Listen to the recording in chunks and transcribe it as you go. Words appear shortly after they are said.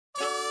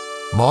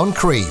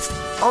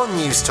Moncrief on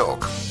News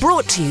Talk.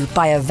 Brought to you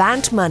by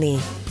Avant Money.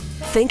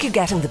 Think you're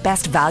getting the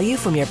best value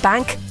from your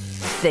bank?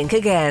 Think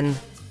again.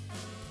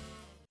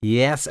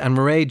 Yes, and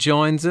Mairead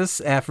joins us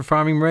for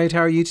Farming. Mairead,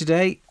 how are you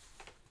today?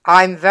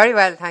 I'm very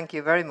well, thank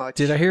you very much.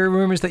 Did I hear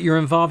rumours that you're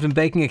involved in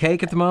baking a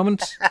cake at the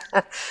moment?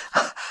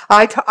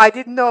 I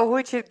didn't know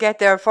which you'd get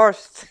there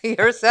first,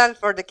 yourself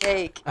or the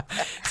cake.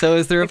 So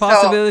is there a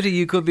possibility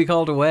you could be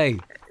called away?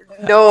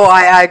 No,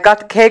 I got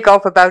the cake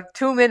up about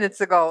 2 minutes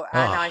ago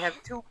and I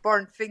have 2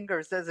 burnt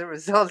fingers as a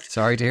result.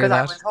 Sorry to hear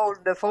that. Because I was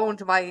holding the phone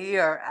to my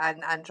ear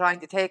and trying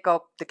to take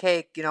up the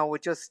cake,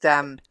 with just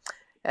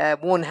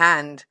one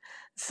hand.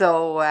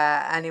 So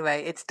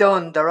anyway, it's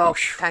done. They're up.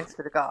 Thanks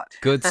to the God.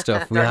 Good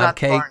stuff. We'll have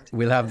cake. Burnt.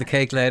 We'll have the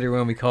cake later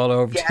when we call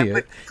over to you.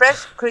 With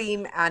fresh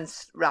cream and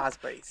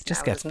raspberries. It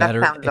just gets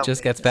better. It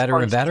just gets better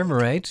and better,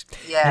 Mairead.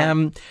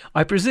 Yeah.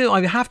 I presume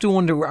I have to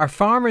wonder: are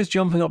farmers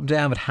jumping up and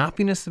down with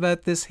happiness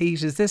about this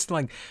heat? Is this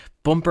like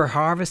bumper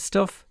harvest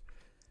stuff?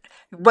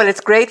 Well,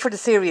 it's great for the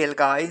cereal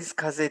guys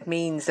because it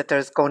means that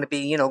there's going to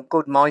be,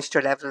 good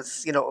moisture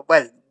levels.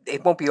 Well,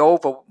 it won't be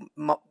over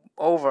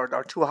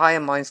or too high a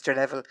moisture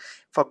level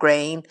for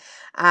grain.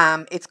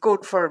 It's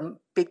good for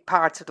big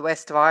parts of the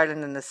west of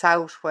Ireland and the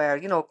south where,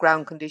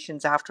 ground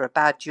conditions after a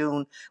bad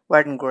June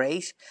weren't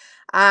great.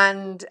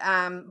 And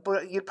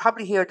but you'll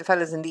probably hear the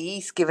fellas in the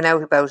east giving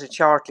out about it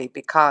shortly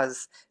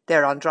because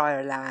they're on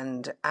drier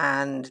land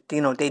and,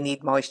 they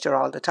need moisture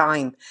all the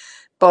time.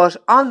 But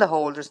on the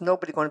whole, there's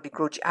nobody going to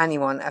begrudge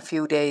anyone a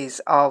few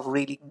days of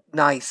really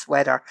nice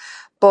weather.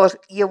 But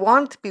you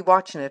want to be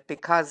watching it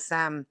because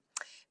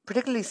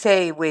particularly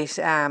say with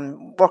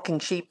working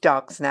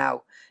sheepdogs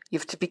now, you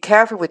have to be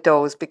careful with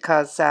those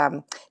because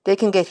they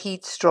can get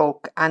heat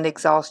stroke and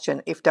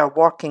exhaustion if they're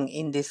working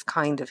in this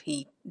kind of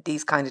heat,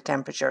 these kind of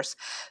temperatures.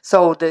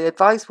 So the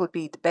advice would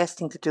be the best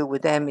thing to do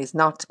with them is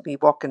not to be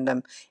working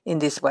them in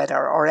this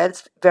weather, or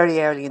else very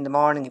early in the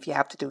morning if you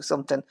have to do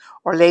something,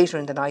 or later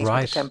in the night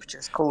when the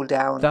temperatures cool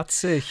down.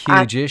 That's a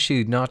huge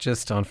issue, not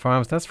just on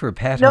farms, that's for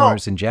pet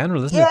owners in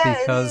general, isn't it?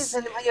 Because it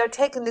is. And you're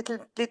taking little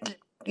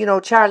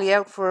Charlie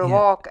out for a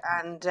walk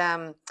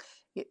and,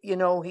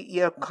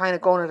 you're kind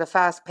of going at a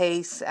fast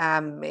pace.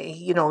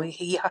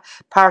 He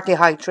partly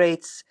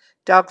hydrates.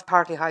 Dogs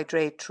partly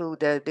hydrate through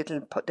the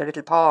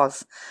little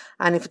paws.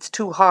 And if it's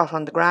too hot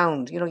on the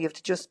ground, you have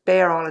to just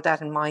bear all of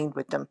that in mind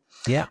with them.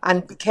 Yeah.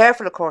 And be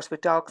careful, of course, with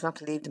dogs not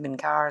to leave them in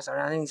cars or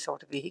any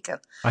sort of vehicle.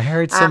 I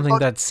heard something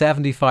that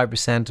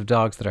 75% of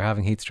dogs that are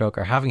having heat stroke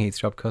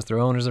because their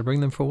owners are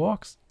bringing them for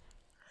walks.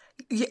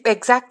 Yeah,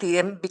 exactly,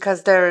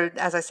 because they're,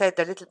 as I said,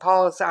 their little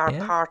paws are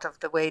part of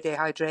the way they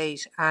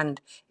hydrate,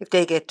 and if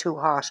they get too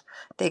hot,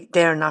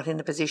 they're not in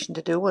a position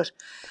to do it.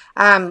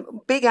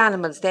 Big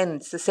animals, then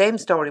it's the same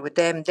story with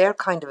them. They're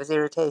kind of as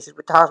irritated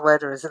with hot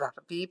weather as a lot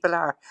of people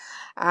are,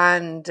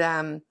 and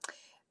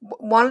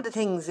one of the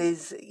things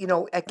is,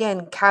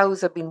 again,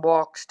 cows have been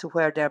walked to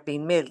where they're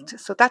being milked,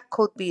 so that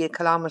could be a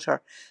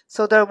kilometre.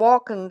 So they're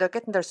walking, they're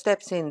getting their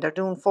steps in, they're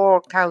doing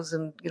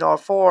 4,000, or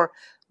 4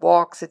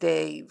 walks a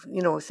day,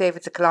 say if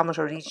it's a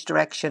kilometre each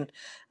direction,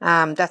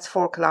 that's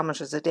 4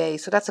 kilometres a day.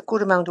 So that's a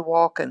good amount of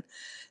walking.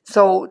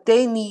 So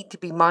they need to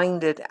be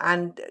minded,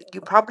 and you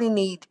probably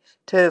need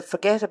to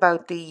forget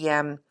about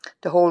the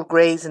whole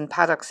grazing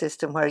paddock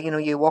system where,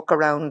 you walk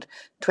around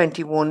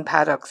 21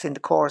 paddocks in the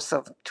course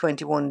of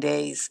 21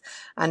 days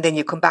and then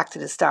you come back to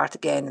the start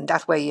again, and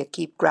that way you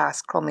keep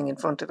grass crumbing in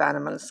front of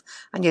animals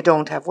and you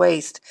don't have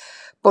waste.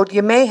 But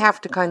you may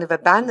have to kind of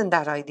abandon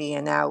that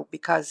idea now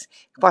because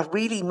what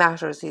really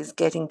matters is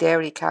getting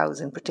dairy cows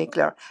in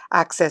particular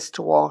access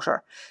to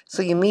water.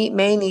 So you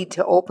may need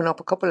to open up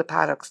a couple of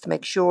paddocks to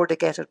make sure they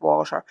get at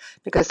water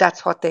because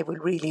that's what they will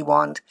really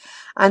want.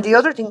 And the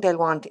other thing they'll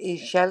want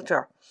is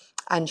shelter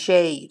and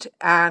shade.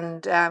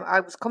 And I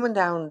was coming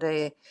down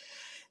the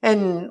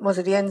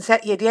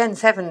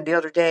N7 the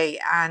other day,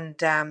 and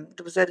there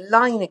was a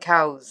line of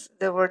cows.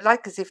 They were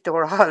like as if they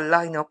were all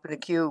lined up in a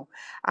queue,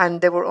 and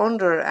they were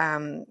under,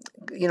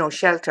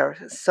 shelter.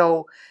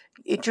 So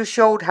it just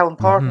showed how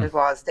important it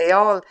was. They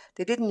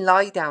didn't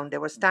lie down; they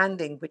were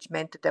standing, which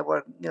meant that they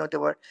were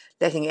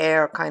letting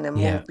air kind of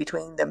move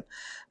between them.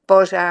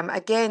 But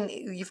again,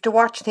 you have to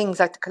watch things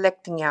like the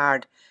collecting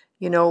yard.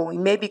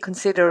 Maybe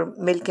consider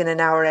milking an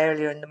hour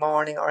earlier in the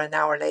morning or an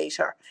hour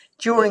later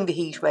during the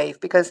heat wave,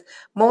 because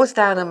most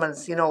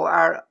animals,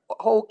 are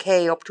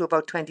okay up to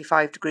about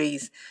 25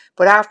 degrees.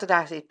 But after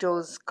that, it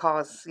does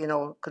cause,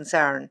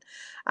 concern.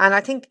 And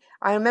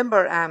I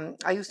remember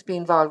I used to be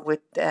involved with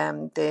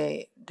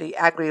the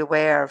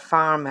Agri-Aware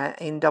farm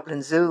in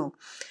Dublin Zoo.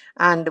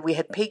 And we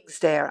had pigs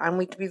there, and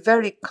we had to be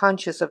very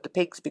conscious of the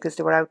pigs because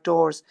they were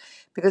outdoors,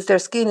 because their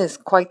skin is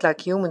quite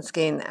like human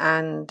skin,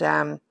 and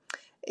very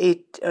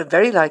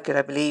like it,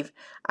 I believe,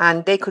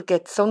 and they could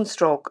get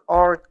sunstroke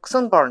or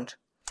sunburnt.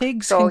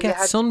 Pigs can get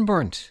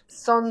sunburnt.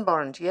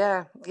 Sunburnt,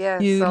 yeah.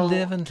 You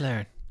live and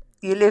learn.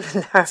 You live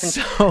and learn.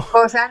 So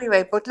But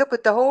anyway, but look,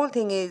 but the whole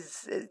thing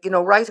is,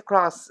 right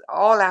across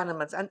all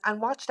animals,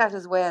 and watch that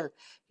as well.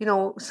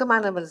 Some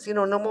animals,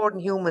 no more than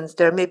humans,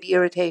 they're maybe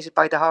irritated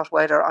by the hot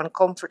weather,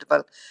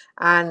 uncomfortable.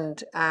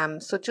 And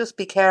so just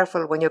be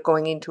careful when you're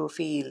going into a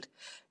field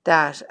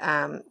that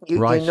you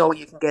right, know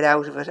you can get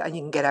out of it and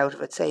you can get out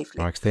of it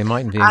safely. Marks, they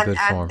mightn't be in And good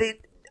and form. the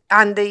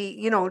and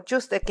the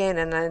just again,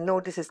 and I know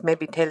this is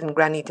maybe telling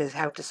Granny to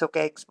how to suck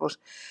eggs, but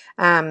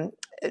um,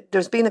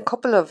 there's been a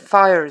couple of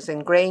fires in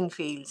grain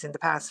fields in the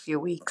past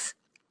few weeks.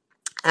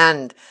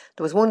 And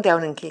there was one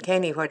down in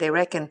Kilkenny where they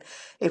reckon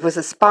it was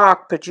a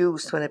spark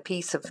produced when a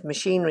piece of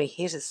machinery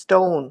hit a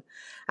stone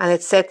and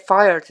it set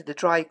fire to the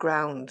dry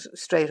ground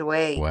straight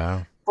away.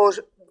 Wow. But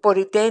but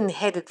it then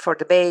headed for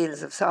the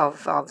bales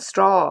of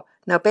straw.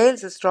 Now,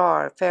 bales of straw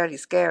are fairly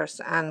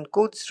scarce, and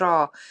good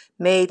straw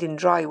made in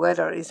dry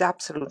weather is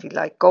absolutely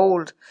like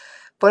gold.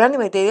 But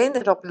anyway, they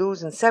ended up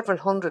losing several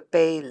hundred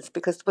bales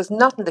because there was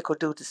nothing they could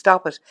do to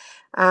stop it.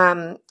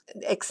 Um,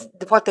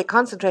 what they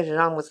concentrated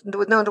on was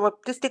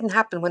this didn't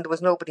happen when there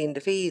was nobody in the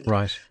field.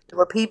 Right. There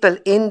were people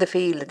in the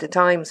field at the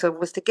time, so it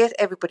was to get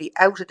everybody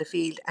out of the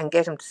field and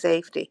get them to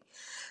safety.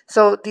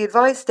 So the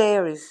advice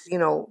there is,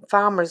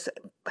 farmers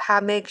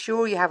make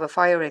sure you have a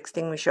fire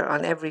extinguisher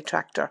on every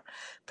tractor,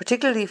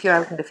 particularly if you're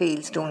out in the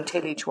fields doing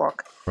tillage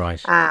work.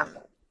 Right.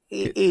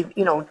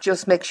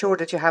 Just make sure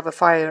that you have a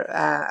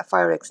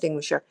fire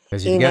extinguisher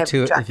Because in every if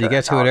you tractor get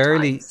at to it all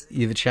early, times.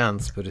 you have a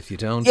chance. But if you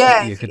don't,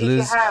 Yeah, you if, could if you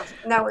lose have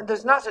now,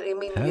 there's not. I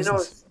mean,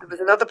 thousands. there was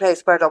another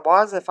place where there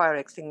was a fire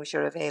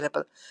extinguisher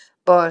available,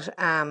 but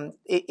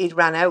it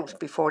ran out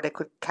before they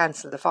could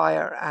cancel the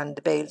fire, and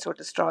the bales were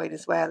destroyed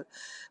as well.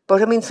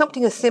 But I mean,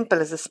 something as simple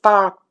as a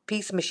spark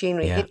piece of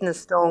machinery Yeah. hitting a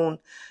stone,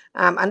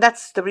 and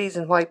that's the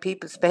reason why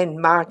people spend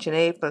March and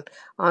April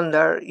on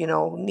their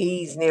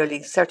knees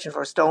nearly searching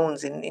for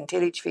stones in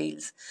tillage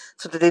fields,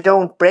 so that they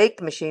don't break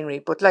the machinery.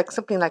 But like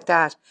something like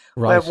that,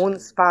 where Right. one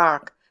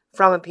spark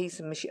from a piece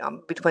of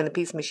between a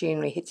piece of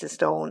machinery hits a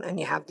stone, and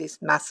you have this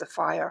massive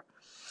fire.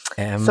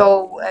 Um.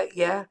 So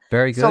yeah.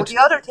 Very So good. the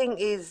other thing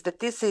is that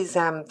this is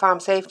Farm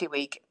Safety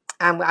Week,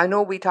 and I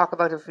know we talked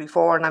about it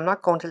before, and I'm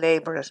not going to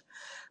labour it,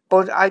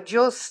 but I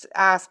just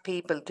ask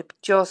people to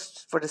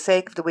just, for the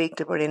sake of the week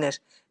that we're in it,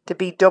 to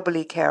be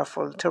doubly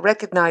careful, to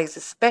recognise,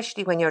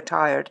 especially when you're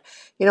tired.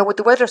 With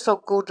the weather so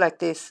good like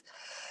this,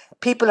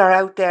 people are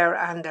out there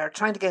and they're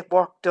trying to get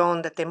work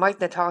done that they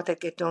mightn't have thought they'd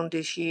get done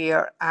this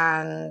year,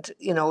 and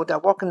they're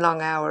working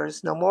long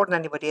hours, no more than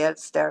anybody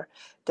else. They're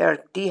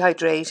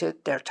dehydrated,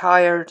 they're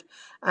tired,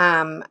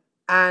 um,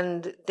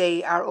 and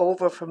they are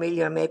over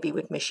familiar maybe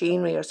with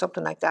machinery or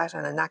something like that,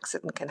 and an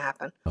accident can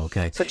happen.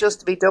 Okay. So just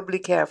to be doubly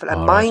careful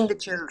and All mind right. the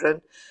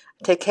children,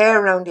 take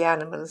care around the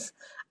animals,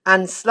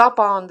 and slop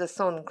on the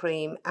sun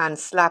cream and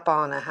slap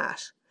on a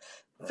hat.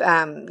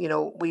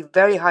 We've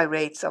very high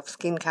rates of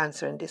skin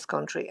cancer in this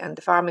country, and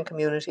the farming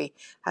community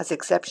has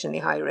exceptionally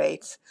high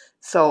rates.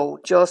 So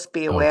just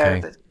be aware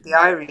Okay. that the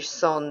Irish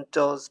sun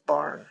does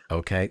burn.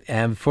 Okay.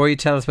 Before you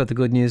tell us about the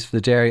good news for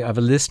the dairy, I have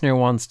a listener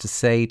wants to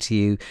say to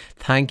you,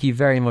 thank you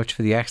very much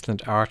for the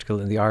excellent article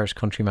in the Irish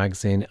Country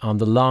magazine on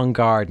the long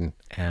garden.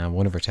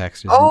 One of our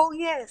texters. Oh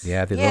yes,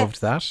 Yeah, they yes.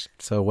 loved that.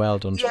 So well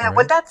done to Yeah, them.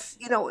 well, that's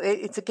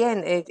it's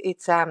again,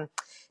 it's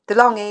the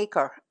long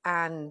acre,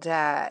 and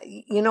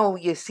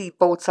you see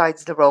both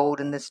sides of the road,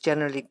 and it's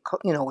generally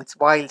it's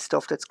wild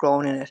stuff that's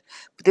grown in it.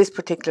 But this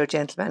particular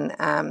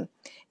gentleman,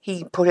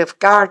 he put a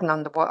garden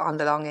on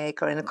the long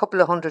acre in a couple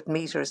of 100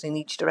 meters in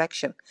each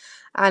direction,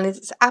 and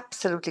it's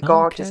absolutely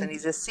gorgeous. And Okay.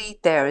 he's a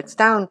seat there. It's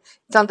on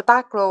the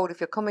back road if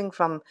you're coming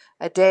from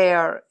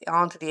Adair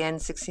onto the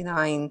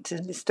N69 to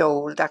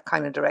Listowel, that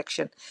kind of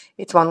direction.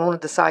 It's on one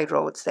of the side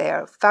roads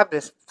there.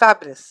 Fabulous,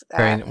 fabulous.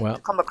 Very To well.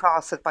 come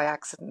across it by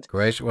accident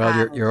Great.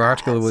 Well, your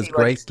article and was see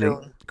what he's greatly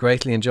doing.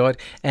 greatly enjoyed.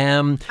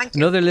 Thank you.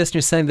 Another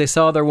listener saying they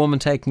saw their woman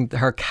taking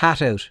her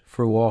cat out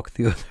for a walk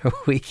the other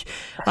week.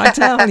 I'm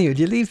telling you,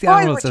 you leave the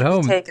Why animals would at you be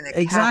home. taking a cat for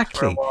a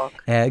Exactly.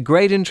 walk?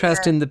 Great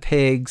interest Yeah. in the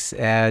pigs.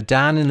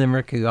 Dan in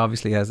Limerick, who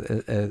obviously has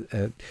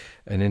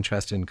an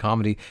interest in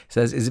comedy,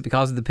 says, "Is it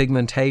because of the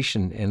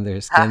pigmentation in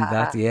their skin?"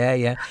 That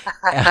yeah.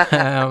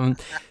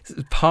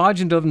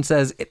 Podge in Dublin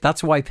says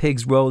that's why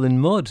pigs roll in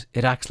mud.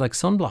 It acts like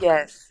sunblock.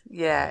 Yes,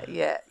 yeah.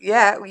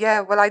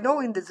 Well, I know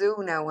in the zoo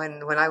now,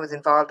 when I was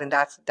involved in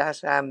that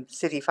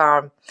city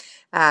farm,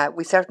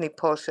 we certainly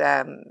put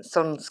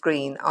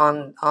sunscreen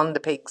on the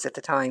pigs at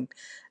the time,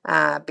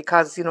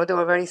 because they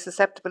were very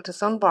susceptible to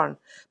sunburn.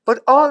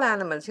 But all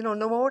animals, no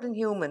more than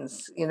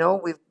humans,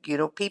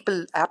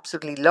 people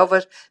absolutely love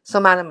it.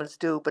 Some animals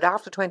do, but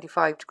after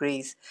 25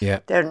 degrees, Yeah.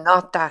 they're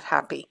not that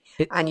happy.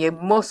 It- And you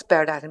must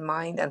bear that in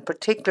mind, and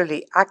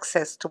particularly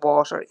access to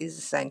water is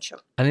essential.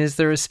 And is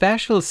there a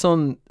special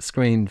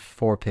sunscreen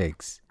for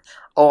pigs?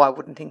 Oh, I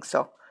wouldn't think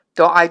so.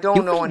 I You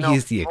don't know wouldn't enough.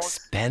 use the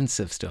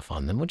expensive stuff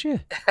on them, would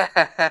you?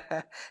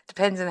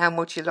 Depends on how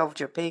much you loved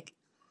your pig.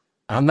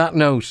 On that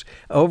note,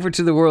 over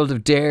to the world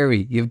of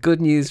dairy. You have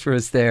good news for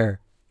us there.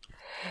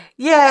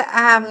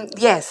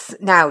 Yes.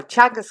 Now,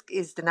 Teagasc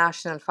is the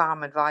National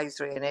Farm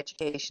Advisory and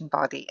Education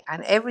Body,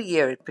 and every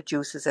year it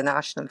produces a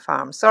National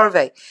Farm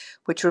Survey,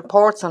 which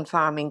reports on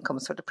farm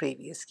incomes for the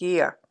previous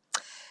year.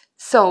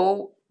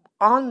 So,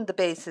 on the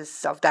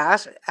basis of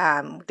that,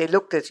 they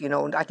looked at,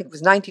 I think it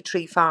was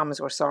 93 farmers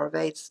were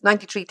surveyed,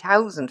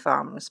 93,000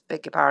 farmers,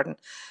 beg your pardon,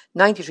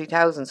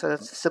 93,000. So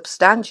that's a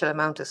substantial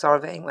amount of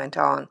surveying went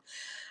on.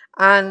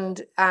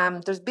 And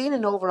there's been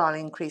an overall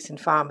increase in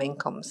farm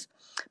incomes.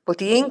 But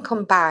the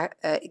income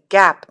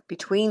gap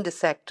between the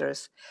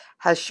sectors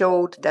has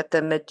showed that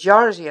the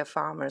majority of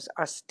farmers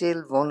are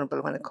still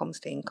vulnerable when it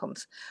comes to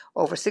incomes.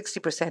 Over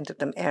 60% of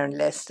them earn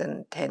less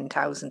than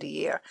 10,000 a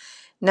year.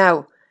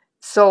 Now,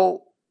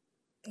 so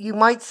you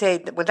might say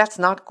that, well, that's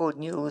not good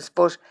news,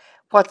 but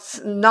what's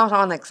not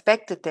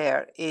unexpected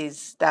there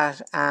is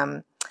that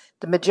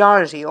the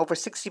majority, over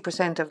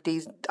 60% of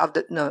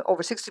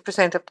over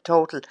 60% of the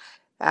total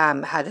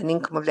had an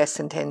income of less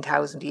than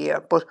 10,000 a year,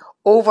 but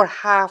over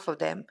half of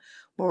them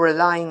were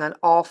relying on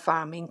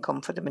off-farm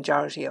income for the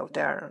majority of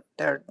the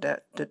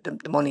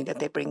money that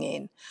they bring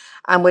in.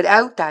 And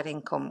without that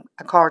income,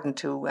 according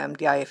to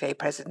the IFA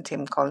President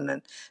Tim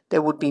Cullinan,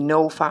 there would be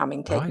no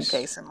farming taking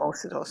place in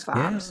most of those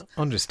farms. Yeah, Now,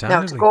 to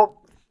understandably.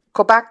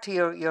 go back to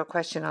your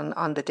question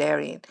on the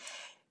dairying,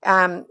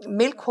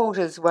 milk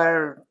quotas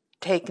were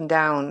taken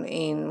down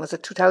in, was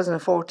it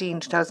 2014,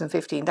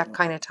 2015, that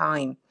kind of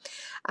time.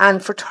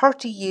 And for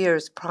 30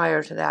 years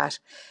prior to that,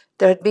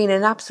 there had been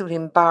an absolute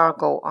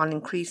embargo on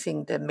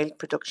increasing the milk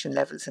production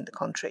levels in the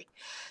country.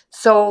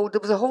 So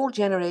there was a whole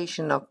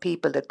generation of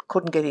people that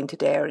couldn't get into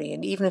dairy,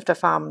 and even if their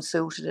farm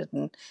suited it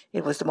and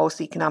it was the most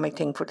economic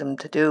thing for them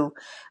to do,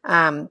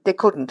 they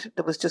couldn't.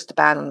 There was just a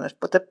ban on it.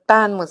 But the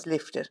ban was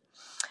lifted,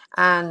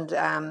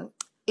 and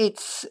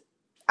it's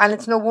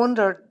no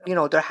wonder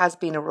there has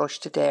been a rush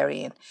to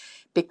dairying,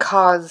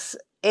 because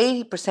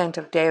 80%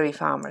 of dairy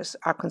farmers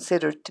are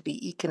considered to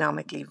be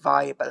economically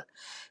viable.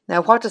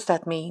 Now, what does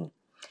that mean?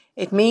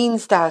 It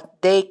means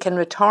that they can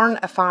return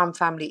a farm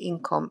family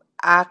income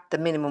at the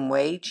minimum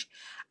wage,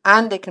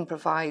 and they can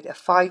provide a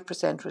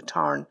 5%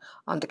 return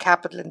on the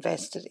capital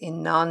invested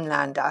in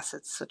non-land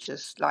assets such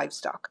as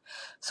livestock.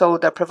 So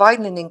they're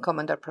providing an income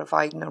and they're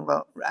providing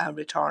a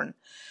return.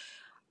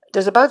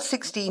 There's about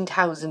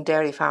 16,000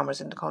 dairy farmers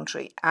in the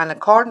country, and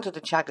according to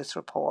the Teagasc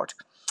report,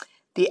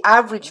 the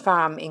average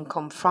farm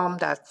income for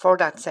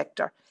that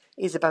sector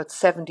is about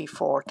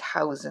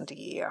 74,000 a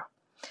year.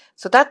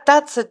 So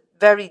that's a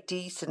very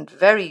decent,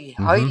 very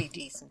highly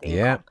decent income.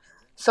 Yeah.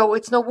 So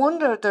it's no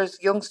wonder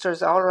there's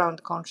youngsters all around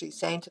the country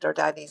saying to their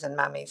daddies and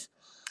mammies,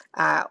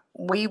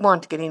 we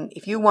want to get in.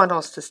 If you want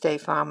us to stay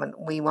farming,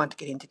 we want to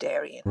get into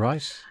dairying.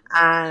 Right.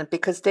 And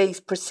because they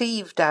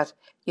perceive that,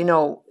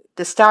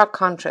 the stark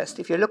contrast,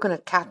 if you're looking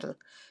at cattle,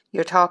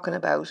 you're talking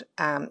about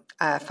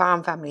a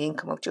farm family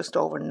income of just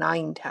over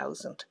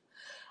 9,000.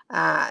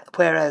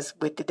 Whereas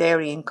with the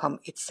dairy income,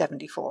 it's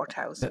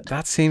 74,000.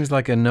 That seems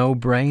like a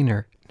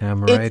no-brainer now,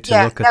 Mairead,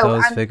 to look at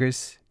those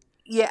figures.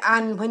 Yeah,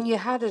 and when you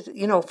had it,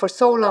 for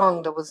so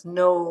long, there was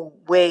no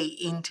way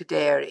into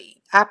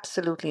dairy.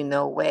 Absolutely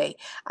no way.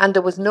 And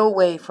there was no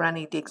way for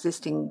any of the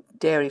existing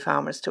dairy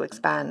farmers to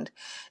expand.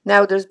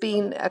 Now, there's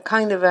been a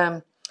kind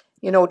of,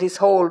 this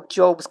whole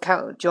Job's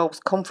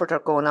comforter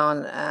going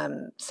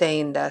on,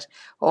 saying that,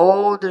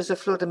 there's a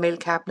flood of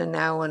milk happening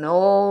now, and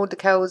the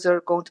cows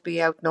are going to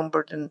be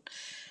outnumbered,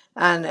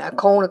 and a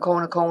cone,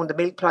 the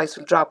milk price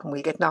will drop and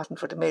we'll get nothing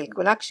for the milk.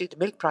 Well, actually, the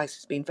milk price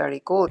has been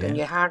very good, and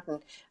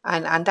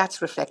and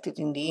that's reflected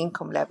in the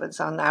income levels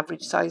on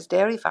average sized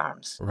dairy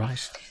farms.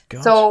 Right.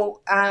 God.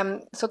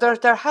 So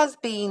there has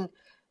been,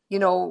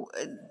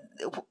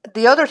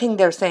 the other thing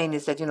they're saying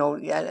is that,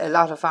 a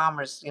lot of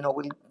farmers,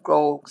 will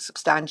grow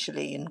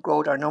substantially and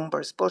grow their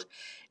numbers. But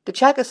the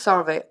Teagasc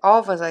survey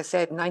of, as I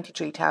said,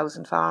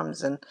 93,000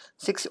 farms and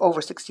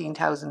over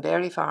 16,000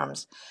 dairy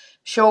farms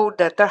showed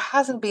that there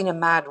hasn't been a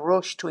mad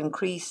rush to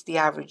increase the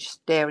average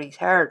dairy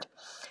herd.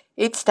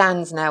 It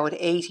stands now at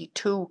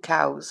 82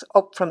 cows,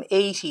 up from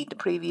 80 the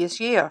previous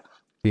year.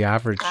 The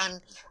average.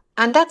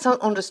 And that's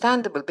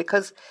understandable,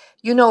 because,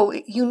 you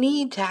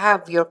need to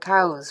have your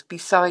cows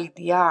beside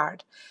the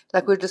yard.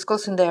 Like we were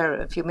discussing there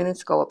a few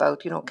minutes ago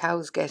about,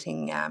 cows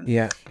getting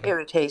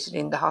irritated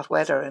in the hot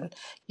weather, and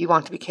you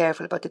want to be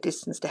careful about the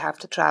distance they have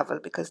to travel,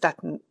 because that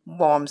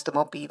warms them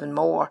up even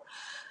more.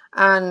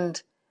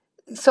 And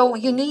so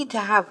you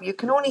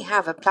can only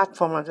have a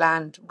platform of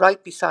land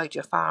right beside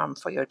your farm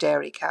for your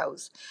dairy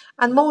cows.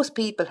 And most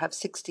people have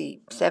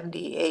 60,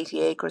 70,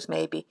 80 acres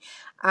maybe.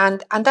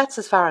 And that's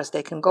as far as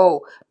they can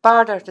go,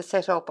 bar there to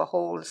set up a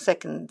whole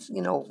second,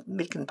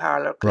 milking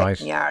parlour,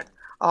 collecting yard,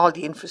 all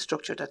the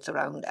infrastructure that's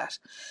around that.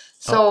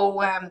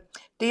 So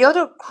the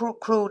other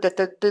crew that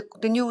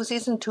the news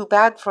isn't too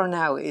bad for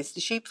now is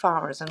the sheep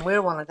farmers, and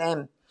we're one of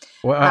them.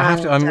 Well,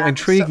 I'm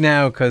intrigued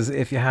now, because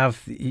if you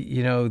have,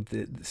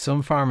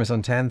 some farmers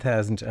on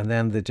 10,000 and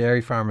then the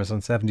dairy farmers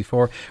on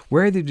 74,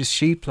 where do the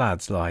sheep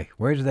lads lie?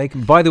 Where do they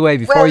come? By the way,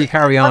 before you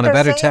carry on, I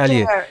better tell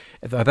you,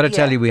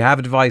 we have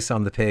advice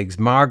on the pigs.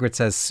 Margaret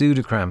says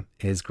Sudocrem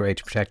is great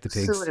to protect the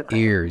pigs'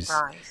 ears,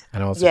 right,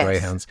 and also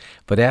greyhounds.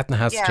 But Etna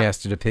has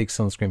suggested a pig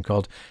sunscreen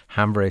called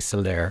Hambre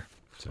Solaire.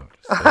 So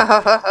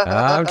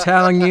I'm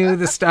telling you,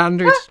 the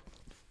standard.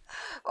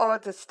 Oh,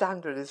 the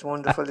standard is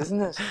wonderful, isn't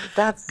it?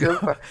 That's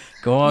super.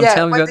 Go on,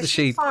 tell me about the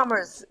sheep.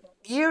 Farmers,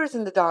 years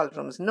in the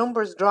doldrums,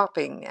 numbers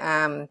dropping,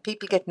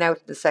 people getting out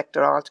of the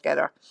sector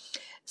altogether.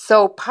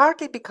 So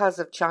partly because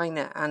of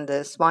China and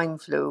the swine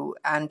flu,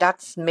 and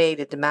that's made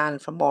a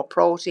demand for more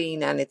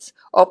protein, and it's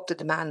up the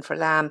demand for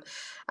lamb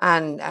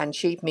and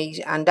sheep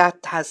meat, and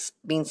that has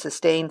been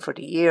sustained for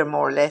the year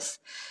more or less.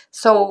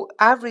 So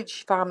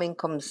average farm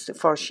incomes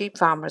for sheep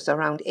farmers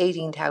around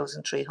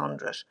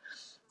 18,300.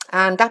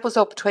 And that was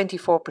up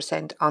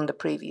 24% on the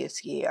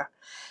previous year.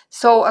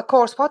 So, of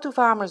course, what do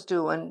farmers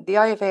do? And the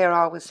IFA are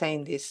always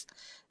saying this,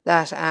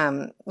 that,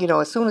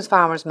 as soon as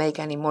farmers make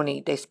any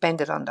money, they spend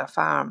it on their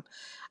farm.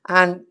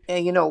 And,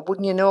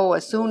 wouldn't you know,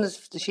 as soon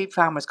as the sheep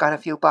farmers got a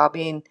few bob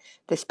in,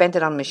 they spent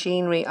it on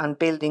machinery, on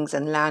buildings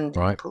and land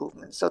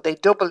improvements. So they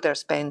doubled their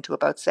spend to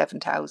about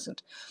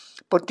 7,000.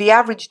 But the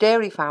average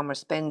dairy farmer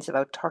spends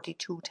about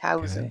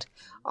 32,000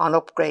 on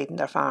upgrading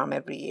their farm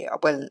every year.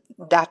 Well,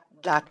 that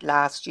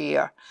last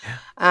year.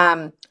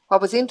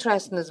 What was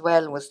interesting as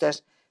well was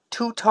that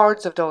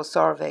 2/3 of those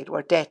surveyed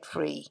were debt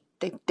free.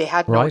 They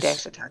had no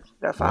debt attached to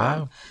their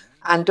farm. Wow.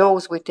 And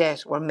those with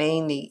debt were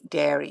mainly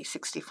dairy,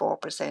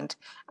 64%,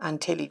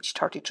 and tillage,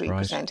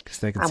 33%.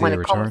 Right, and when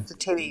it comes to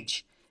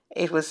tillage,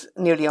 it was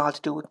nearly all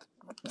to do with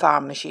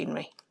farm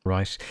machinery.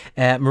 Right.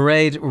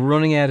 Mairead, we're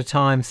running out of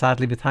time,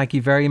 sadly, but thank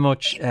you very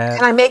much.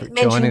 Can I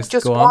mention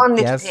just one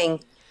little thing?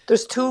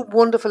 There's 2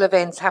 wonderful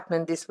events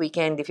happening this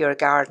weekend if you're a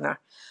gardener.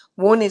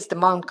 One is the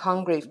Mount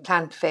Congreve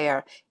Plant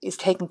Fair is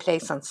taking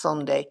place on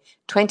Sunday.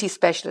 20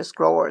 specialist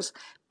growers.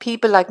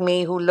 People like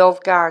me who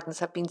love gardens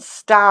have been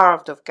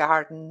starved of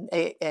garden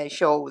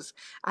shows,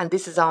 and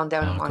this is on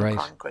down in Mount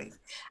Congreve.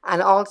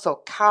 And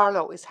also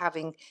Carlow is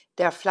having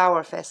their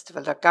flower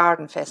festival, their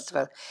garden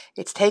festival.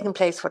 It's taking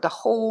place for the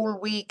whole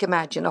week,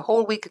 imagine, a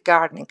whole week of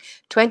gardening,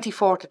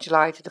 24th of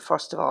July to the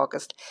 1st of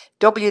August,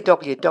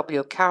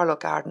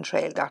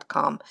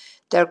 www.carlowgardentrail.com.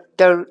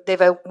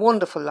 They've a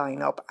wonderful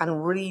lineup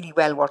and really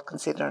well worth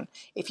considering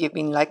if you've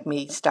been, like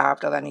me,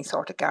 starved of any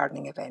sort of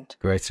gardening event.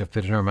 Great stuff,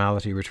 bit of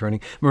normality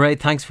returning. Mairead,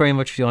 thanks very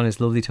much for joining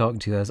us. Lovely talking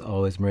to you as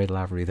always, Mairead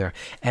Lavery there.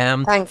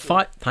 Thank you.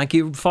 Thank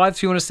you.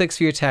 53106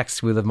 for your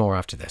text. We'll have more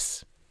after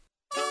this.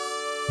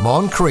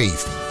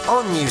 Moncrief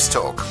on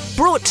Newstalk.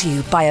 Brought to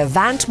you by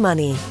Avant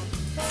Money.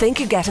 Think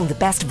you're getting the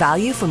best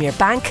value from your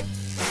bank?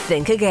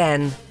 Think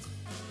again.